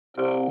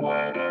The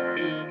weather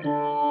in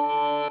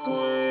Brooklyn.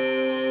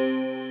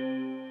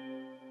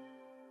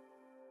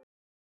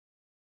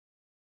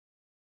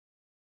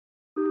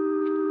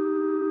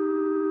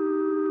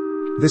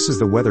 This is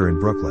the weather in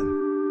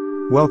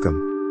Brooklyn.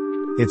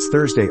 Welcome. It's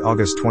Thursday,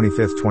 August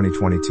 25th,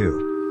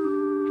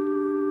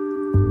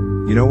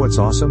 2022. You know what's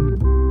awesome?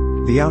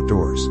 The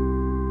outdoors.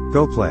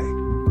 Go play.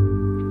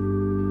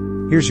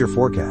 Here's your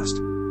forecast.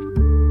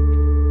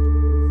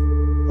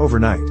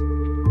 Overnight.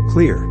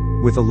 Clear,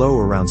 with a low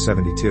around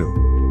 72.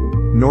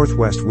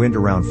 Northwest wind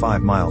around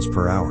 5 miles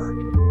per hour.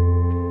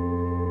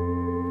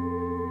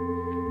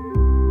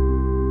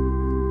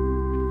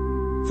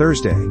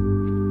 Thursday.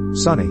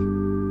 Sunny.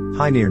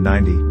 High near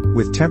 90,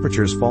 with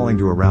temperatures falling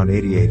to around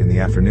 88 in the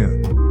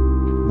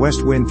afternoon.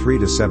 West wind 3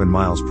 to 7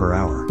 miles per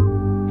hour.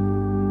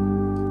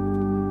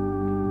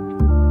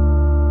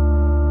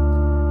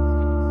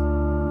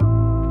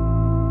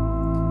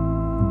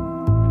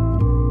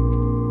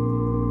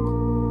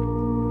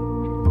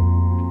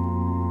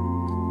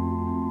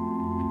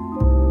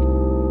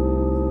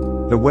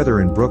 The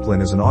Weather in Brooklyn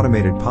is an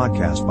automated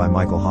podcast by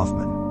Michael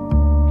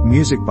Hoffman.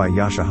 Music by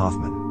Yasha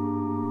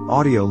Hoffman.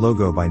 Audio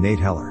logo by Nate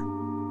Heller.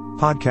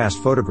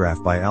 Podcast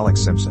photograph by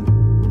Alex Simpson.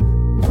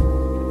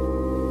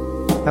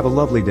 Have a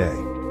lovely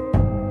day.